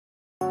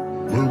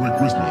Merry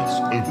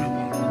Christmas,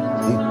 everyone.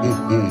 Ho, ho,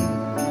 ho.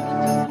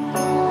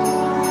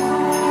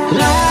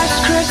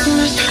 Last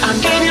Christmas, I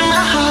gave you my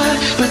heart,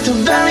 but the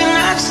very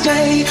next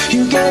day,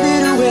 you gave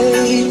it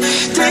away.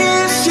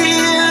 This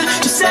year,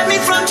 to set me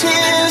from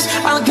tears,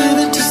 I'll give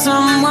it to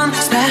someone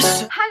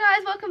special. Hi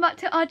guys, welcome back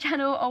to our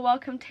channel, or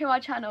welcome to our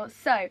channel.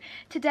 So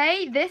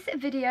today this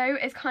video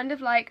is kind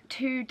of like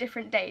two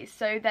different days.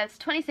 So there's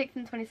 26th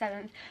and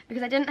 27th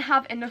because I didn't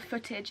have enough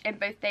footage in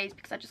both days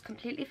because I just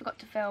completely forgot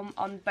to film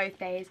on both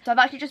days. So I've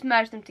actually just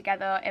merged them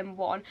together in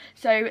one.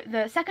 So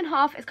the second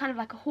half is kind of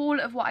like a haul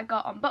of what I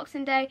got on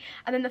Boxing Day,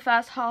 and then the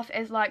first half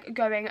is like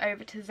going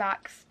over to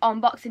Zach's on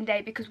Boxing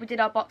Day because we did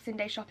our Boxing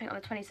Day shopping on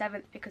the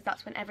 27th because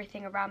that's when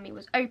everything around me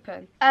was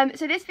open.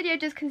 So this video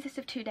does consist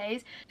of 2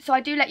 days, so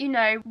I do let you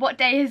know what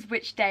day is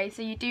which day,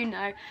 so you do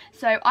know.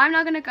 So I'm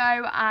now going to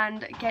go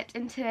and get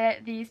into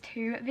these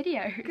two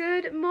videos.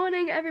 Good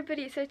morning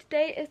everybody. So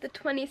today is the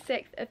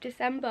 26th of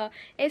December.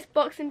 It's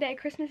Boxing Day.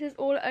 Christmas is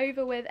all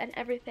over with and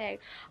everything.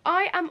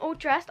 I am all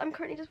dressed. I'm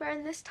currently just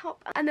wearing this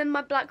top and then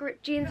my black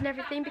ripped jeans and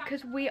everything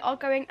because we are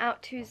going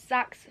out to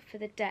Zach's for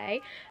the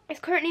day. It's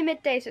currently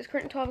midday, so it's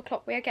currently 12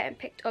 o'clock. We are getting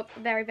picked up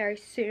very, very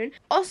soon.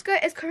 Oscar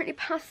is currently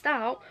passed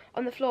out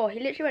on the floor. He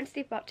literally went to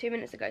sleep about 2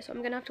 minutes ago, so I'm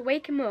going to have to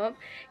wake him up,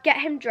 get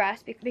him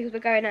dressed because we're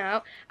going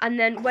out, and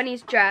then when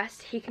he's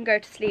dressed, he can go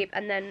to sleep,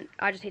 and then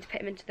I just need to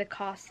put him into the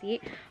car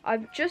seat.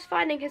 I'm just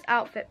finding his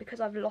outfit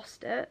because I've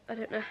lost it. I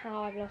don't know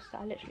how I've lost it.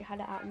 I literally had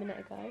it out a minute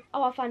ago.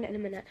 Oh, I'll find it in a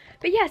minute.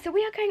 But yeah, so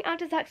we are going out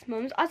to Zach's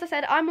mum's. As I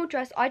said, I'm all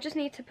dressed. I just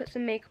need to put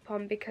some makeup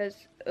on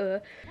because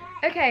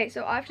okay,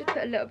 so I've just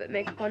put a little bit of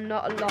makeup on,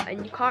 not a lot,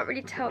 and you can't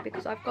really tell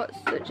because I've got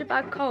such a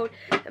bad cold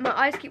and my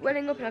eyes keep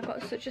welling up and I've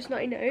got such a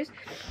snotty nose.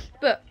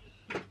 But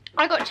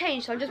I got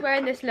changed, so I'm just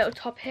wearing this little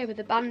top here with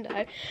a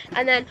bandeau,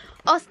 and then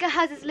Oscar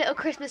has his little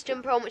Christmas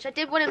jumper on, which I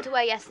did want him to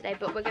wear yesterday,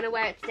 but we're going to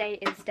wear it today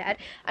instead.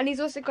 And he's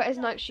also got his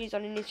Nike shoes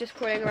on, and he's just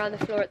crawling around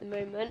the floor at the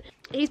moment.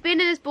 He's been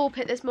in his ball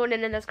pit this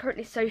morning, and there's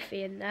currently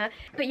Sophie in there.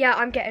 But yeah,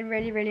 I'm getting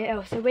really, really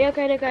ill, so we are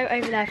going to go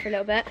over there for a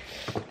little bit,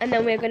 and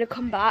then we're going to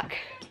come back.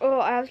 Oh,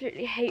 I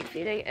absolutely hate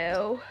feeling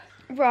ill.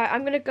 Right,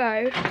 I'm going to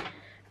go,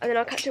 and then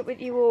I'll catch up with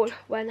you all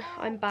when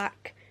I'm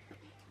back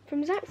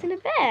from Zach's in a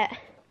bit.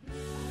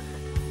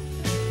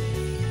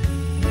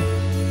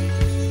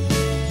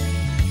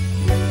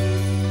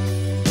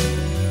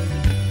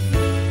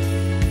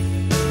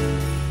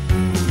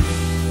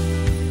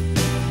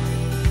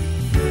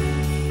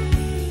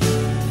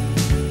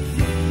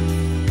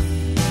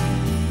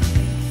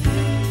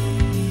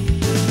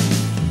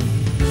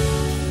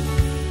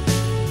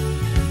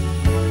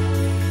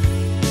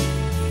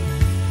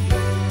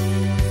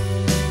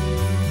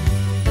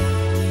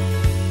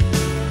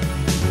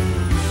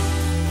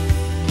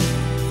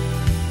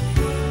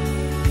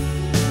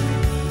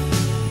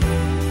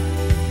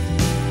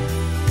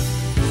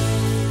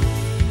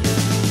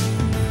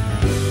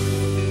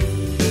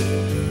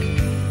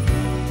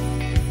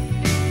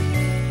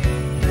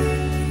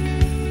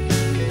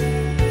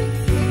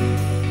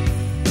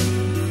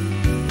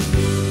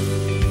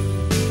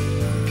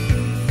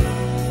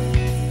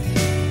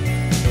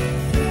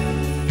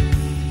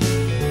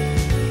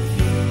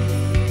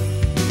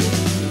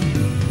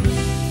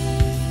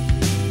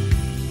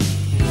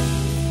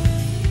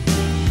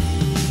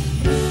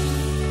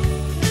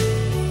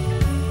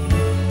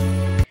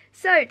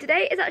 So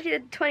today is actually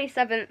the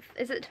 27th.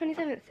 Is it the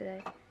 27th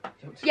today?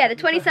 Yeah, the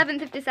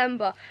 27th of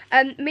December.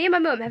 Me and my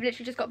mum have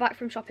literally just got back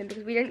from shopping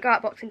because we didn't go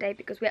out Boxing Day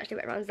because we actually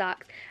went around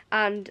Zach's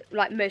and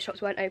like most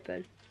shops weren't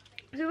open.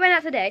 So we went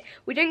out today.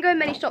 We didn't go in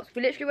many shops.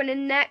 We literally went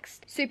in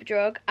Next,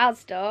 Superdrug,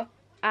 Asda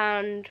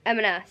and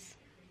M&S.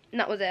 And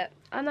that was it.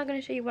 I'm now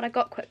going to show you what I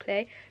got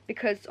quickly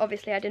because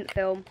obviously I didn't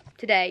film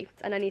today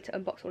and I need to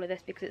unbox all of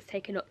this because it's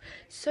taken up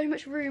so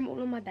much room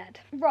all on my bed.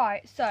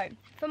 Right, so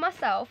for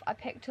myself I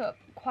picked up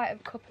quite a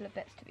couple of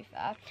bits, to be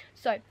fair.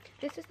 So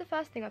this is the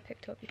first thing I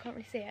picked up. You can't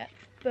really see it,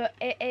 but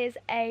it is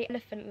a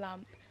elephant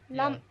lamp.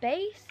 Lamp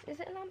base? Is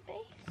it a lamp base?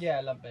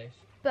 Yeah, lamp base.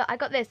 But I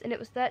got this and it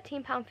was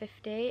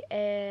 £13.50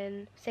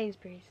 in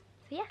Sainsbury's.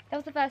 So yeah, that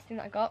was the first thing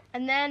that I got.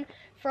 And then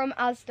from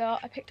Asda,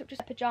 I picked up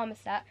just a pyjama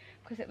set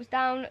because it was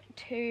down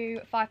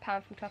to £5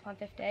 from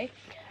 £12.50.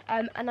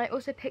 And I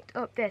also picked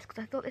up this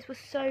because I thought this was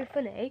so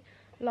funny.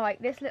 Like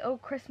this little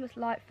Christmas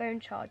light phone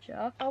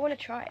charger. I want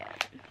to try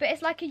it. But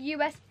it's like a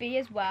USB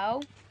as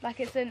well. Like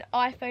it's an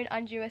iPhone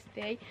and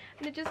USB.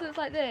 And it just looks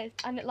like this.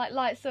 And it like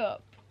lights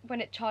up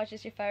when it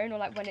charges your phone or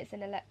like when it's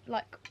in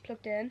like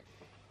plugged in.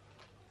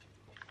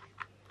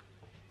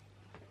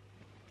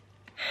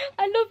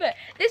 I love it.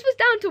 This was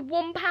down to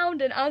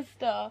 £1 in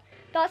Asda.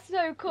 That's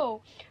so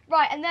cool.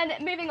 Right, and then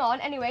moving on,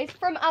 anyways,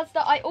 from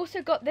Asda, I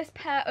also got this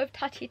pair of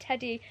Tatty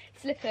Teddy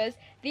slippers.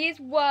 These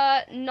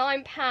were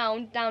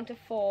 £9 down to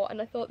 £4,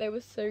 and I thought they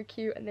were so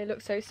cute and they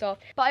look so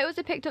soft. But I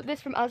also picked up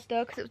this from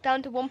Asda because it was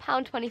down to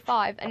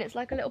 £1.25, and it's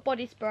like a little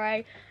body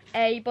spray,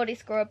 a body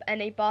scrub,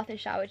 and a bath and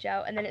shower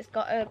gel, and then it's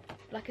got a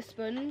like a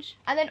sponge.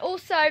 And then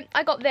also,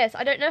 I got this.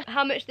 I don't know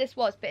how much this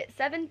was, but it's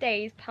 7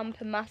 days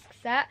pamper mask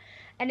set.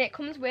 and it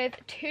comes with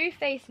 2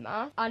 face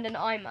masks and an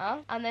eye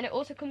mask, and then it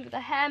also comes with a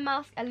hair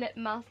mask, a lip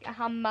mask, a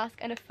hand mask,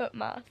 and a foot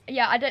mask.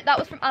 Yeah, that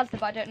was from Asda,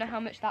 but I don't know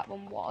how much that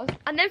one was.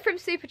 And then from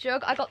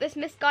Superdrug, I got this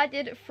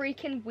Misguided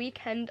Freaking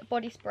Weekend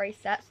body spray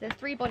set. So there's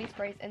 3 body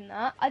sprays in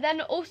that. I then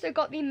also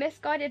got the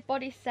Misguided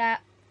body set.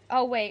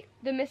 Oh wait,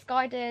 the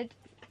Misguided,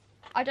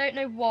 I don't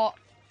know what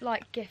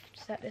like gift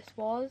set this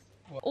was.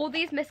 What? All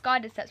these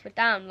Misguided sets were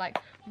down like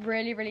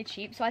really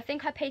cheap, so I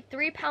think I paid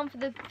 £3 for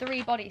the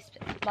 3 body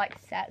like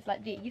sets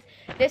like these.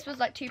 This was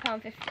like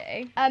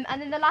 £2.50. And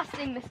then the last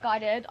thing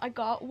Misguided I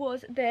got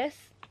was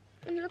this,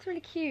 and it looks really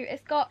cute.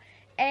 It's got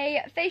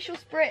a facial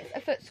spritz, a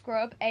foot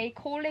scrub, a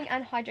cooling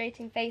and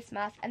hydrating face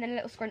mask, and then a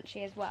little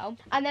scrunchie as well.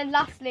 And then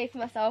lastly for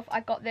myself, I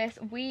got this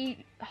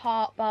We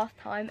Heart bath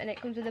time, and it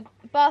comes with a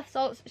bath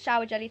salts,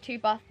 shower jelly, 2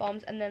 bath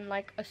bombs, and then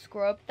like a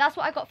scrub. That's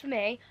what I got for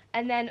me.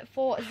 And then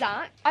for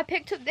Zach, I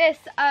picked up this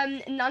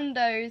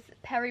Nando's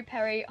peri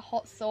peri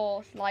hot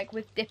sauce, like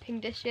with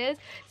dipping dishes,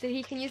 so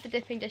he can use the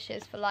dipping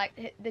dishes for like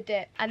the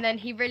dip. And then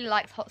he really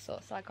likes hot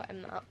sauce, so I got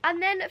him that. And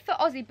then for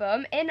Aussie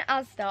Bum in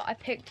Asda, I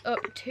picked up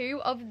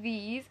 2 of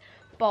these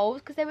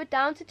bowls because they were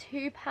down to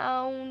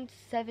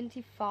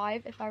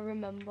 £2.75 if I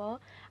remember,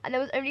 and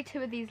there was only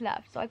 2 of these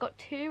left, so I got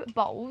 2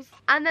 bowls.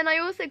 And then I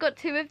also got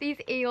 2 of these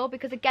eel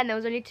because again there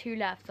was only 2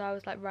 left, so I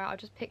was like, right, I'll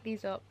just pick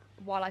these up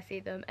while I see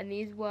them. And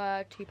these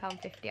were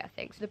 £2.50 I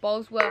think, so the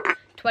bowls were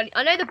 20.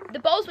 I know the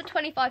bowls were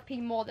 25p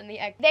more than the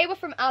egg. They were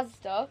from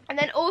Asda. And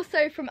then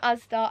also from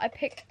Asda I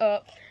picked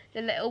up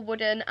the little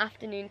wooden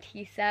afternoon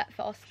tea set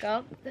for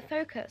Oscar. The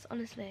focus,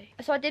 honestly.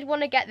 So I did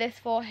want to get this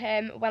for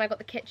him when I got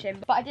the kitchen,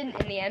 but I didn't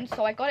in the end,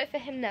 so I got it for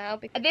him now.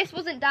 This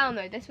wasn't down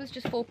though, this was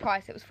just full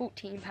price. It was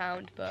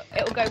 £14, but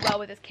it'll go well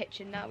with his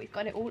kitchen now. We've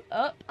got it all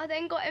up. I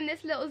then got him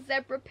this little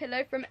zebra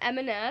pillow from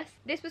M&S.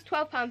 This was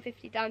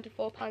 £12.50 down to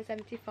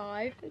 £4.75.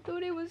 I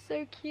thought it was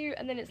so cute,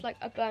 and then it's like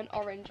a burnt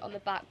orange on the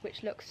back,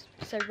 which looks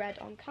so red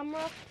on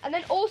camera. And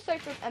then also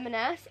from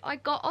M&S, I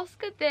got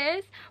Oscar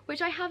this,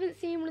 which I haven't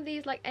seen one of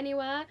these like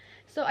anywhere.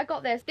 So I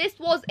got this. This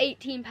was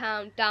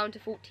 £18 down to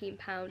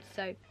 £14.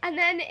 So, and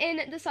then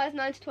in the size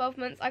 9 to 12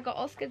 months, I got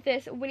Oscar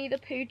this Winnie the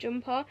Pooh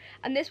jumper,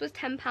 and this was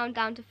 £10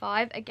 down to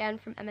 £5, again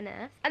from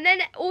M&S. And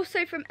then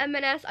also from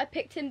M&S, I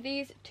picked him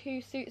these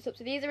 2 suits up.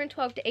 So these are in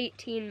 12 to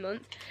 18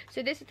 months.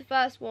 So this is the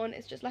first one.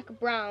 It's just like a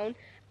brown,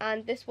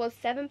 and this was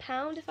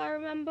 £7 if I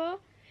remember.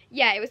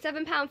 Yeah, it was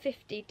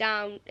 £7.50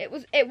 down. It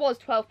was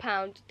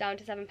 £12 down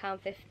to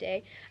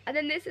 £7.50. And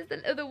then this is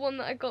the other one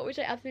that I got, which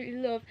I absolutely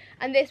love.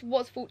 And this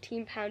was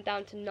 £14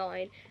 down to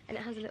 £9. And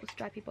it has a little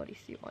stripy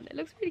bodysuit on. It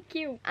looks really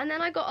cute. And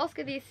then I got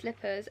Oscar these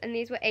slippers, and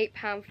these were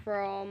 £8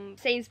 from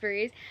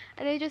Sainsbury's.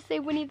 And they just say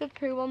Winnie the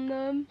Pooh on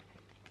them.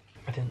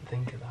 I didn't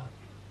think of that.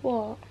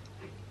 What?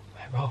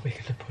 Where are we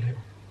going to put it?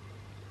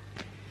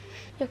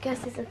 Your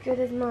guess is as good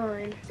as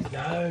mine.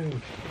 No.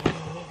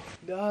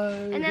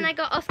 No. And then I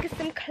got Oscar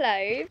some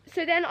clothes.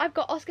 So then I've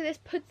got Oscar this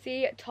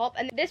Pudsey top,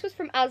 and this was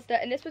from Asda,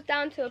 and this was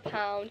down to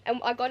 £1. And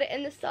I got it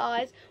in the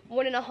size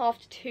 1.5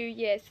 to 2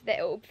 years, so that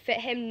it will fit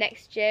him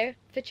next year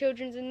for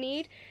Children's in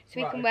Need, so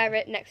he can wear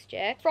it next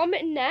year. From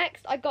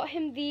Next, I got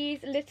him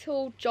these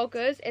little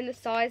joggers in the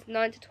size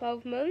 9 to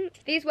 12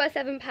 months. These were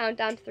 £7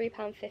 down to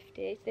 £3.50, so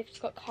they've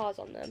just got cars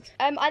on them.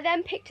 I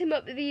then picked him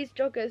up these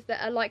joggers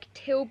that are like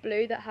teal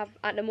blue that have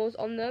animals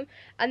on them,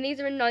 and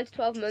these are in 9 to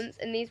 12 months,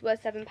 and these were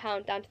 £7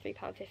 down to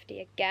 £3.50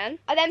 again.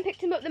 I then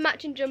picked him up the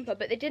matching jumper,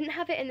 but they didn't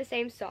have it in the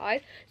same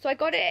size, so I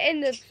got it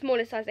in the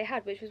smallest size they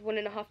had, which was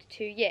 1.5 to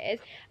 2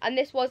 years, and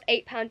this was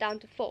 £8 down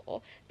to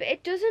 £4, but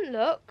it doesn't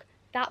look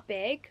that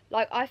big.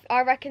 Like I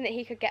reckon that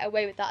he could get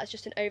away with that as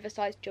just an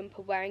oversized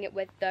jumper, wearing it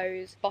with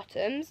those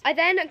bottoms. I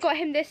then got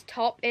him this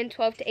top in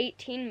 12 to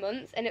 18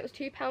 months, and it was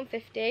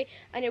 £2.50,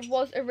 and it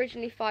was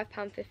originally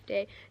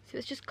 £5.50, so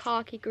it's just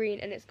khaki green,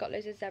 and it's got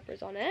loads of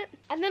zebras on it.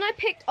 And then I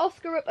picked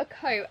Oscar up a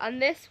coat,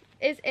 and this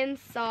is in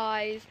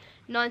size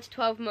 9 to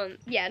 12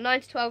 months. Yeah,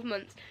 9 to 12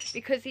 months,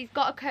 because he's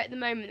got a coat at the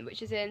moment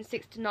which is in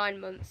 6 to 9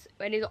 months,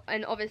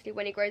 and obviously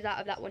when he grows out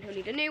of that one he'll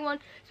need a new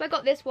one. So I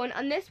got this one,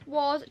 and this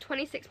was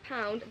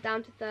 £26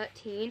 down to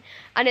 £13,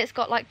 and it's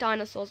got like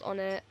dinosaurs on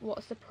it. What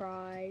a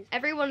surprise.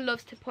 Everyone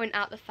loves to point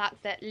out the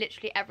fact that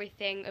literally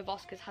everything of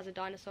Oscar's has a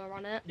dinosaur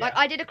on it. Yeah. Like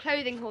I did a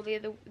clothing haul the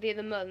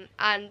other month,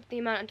 and the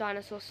amount of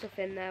dinosaur stuff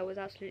in there was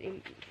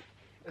absolutely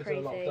crazy. There's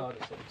a lot of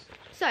dinosaurs.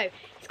 So,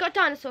 it's got a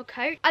dinosaur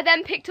coat. I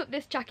then picked up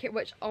this jacket,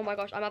 which, oh my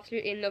gosh, I'm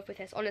absolutely in love with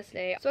this,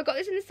 honestly. So I got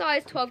this in the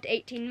size 12 to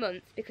 18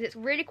 months because it's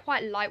really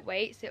quite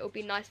lightweight, so it'll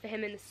be nice for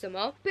him in the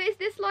summer. But it's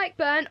this like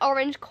burnt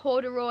orange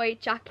corduroy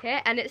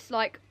jacket, and it's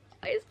like,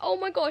 oh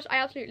my gosh, I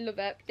absolutely love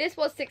it. This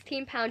was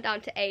 £16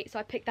 down to £8, so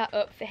I picked that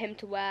up for him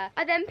to wear.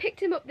 I then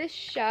picked him up this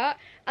shirt,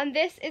 and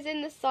this is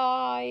in the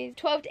size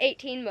 12 to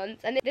 18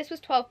 months, and this was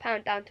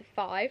 £12 down to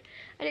 £5,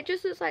 and it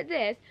just looks like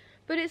this.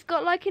 But it's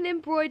got like an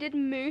embroidered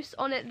moose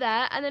on it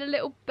there, and then a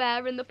little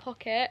bear in the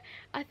pocket.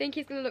 I think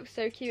he's going to look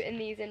so cute in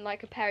these in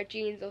like a pair of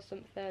jeans or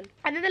something.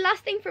 And then the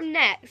last thing from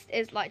Next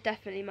is like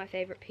definitely my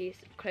favourite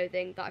piece of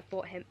clothing that I've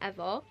bought him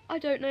ever. I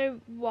don't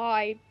know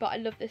why, but I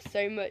love this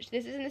so much.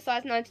 This is in the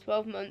size 9 to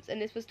 12 months,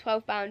 and this was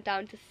 £12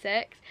 down to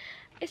 £6.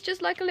 It's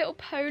just like a little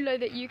polo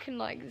that you can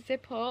like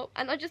zip up,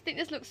 and I just think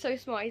this looks so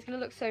smart. He's gonna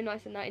look so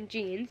nice in that in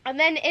jeans. And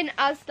then in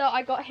Asda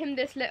I got him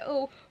this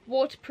little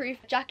waterproof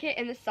jacket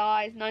in the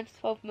size 9 to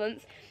 12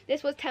 months.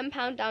 This was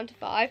 £10 down to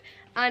 5,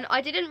 and I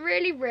didn't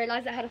really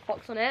realise it had a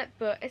fox on it,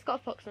 but it's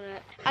got a fox on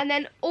it. And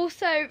then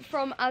also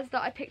from Asda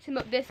I picked him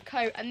up this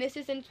coat, and this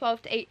is in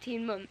 12 to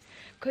 18 months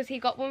because he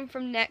got one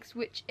from Next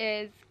which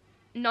is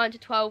 9 to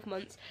 12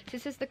 months. So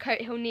this is the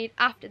coat he'll need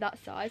after that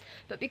size,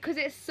 but because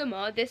it's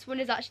summer, this one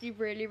is actually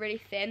really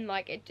thin.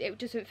 Like it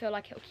doesn't feel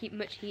like it'll keep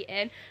much heat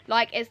in.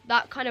 Like it's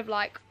that kind of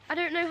like, I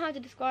don't know how to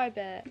describe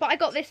it, but I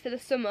got this for the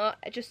summer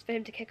just for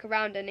him to kick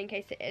around in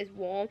case it is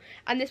warm.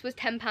 And this was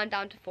 £10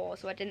 down to 4,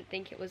 so I didn't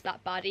think it was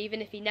that bad.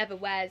 Even if he never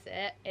wears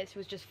it, it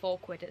was just £4.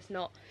 It's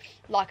not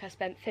like I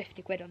spent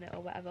 50 quid on it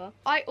or whatever.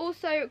 I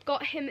also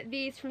got him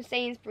these from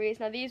Sainsbury's.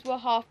 Now these were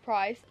half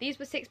price. These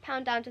were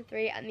 £6 down to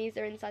 3, and these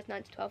are in size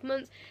 9 to 12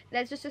 months.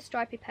 There's just a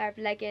stripy pair of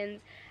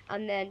leggings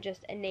and then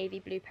just a navy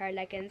blue pair of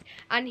leggings,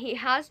 and he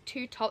has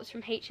 2 tops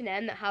from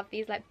H&M that have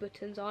these like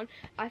buttons on.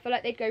 I feel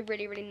like they'd go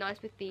really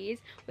nice with these,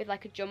 with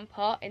like a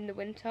jumper in the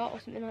winter or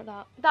something like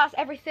that. That's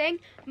everything.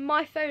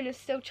 My phone is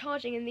still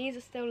charging and these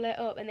are still lit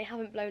up and they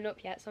haven't blown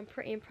up yet, so I'm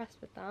pretty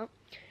impressed with that.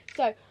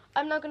 So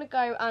I'm now gonna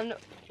go and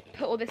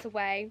put all this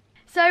away.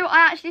 So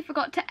I actually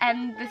forgot to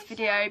end this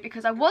video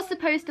because I was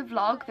supposed to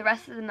vlog the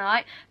rest of the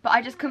night, but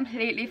I just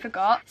completely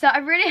forgot. So I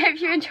really hope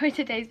you enjoyed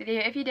today's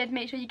video. If you did,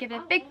 make sure you give it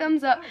a big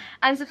thumbs up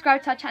and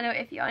subscribe to our channel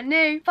if you are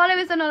new. Follow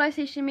us on all our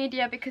social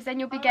media because then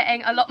you'll be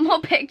getting a lot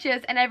more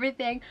pictures and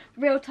everything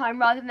real time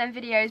rather than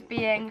videos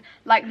being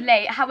like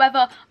late.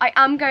 However, I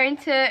am going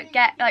to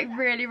get like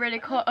really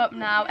caught up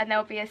now, and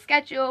there'll be a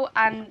schedule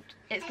and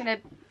it's gonna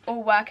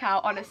all work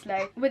out.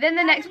 Honestly, within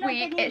the next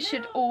week it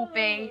should all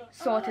be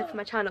sorted for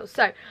my channel.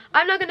 So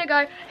I'm now gonna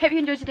go. Hope you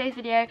enjoyed today's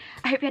video.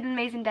 I hope you had an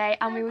amazing day,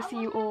 and we will see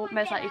you all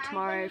most likely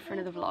tomorrow for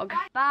another vlog.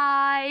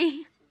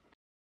 Bye.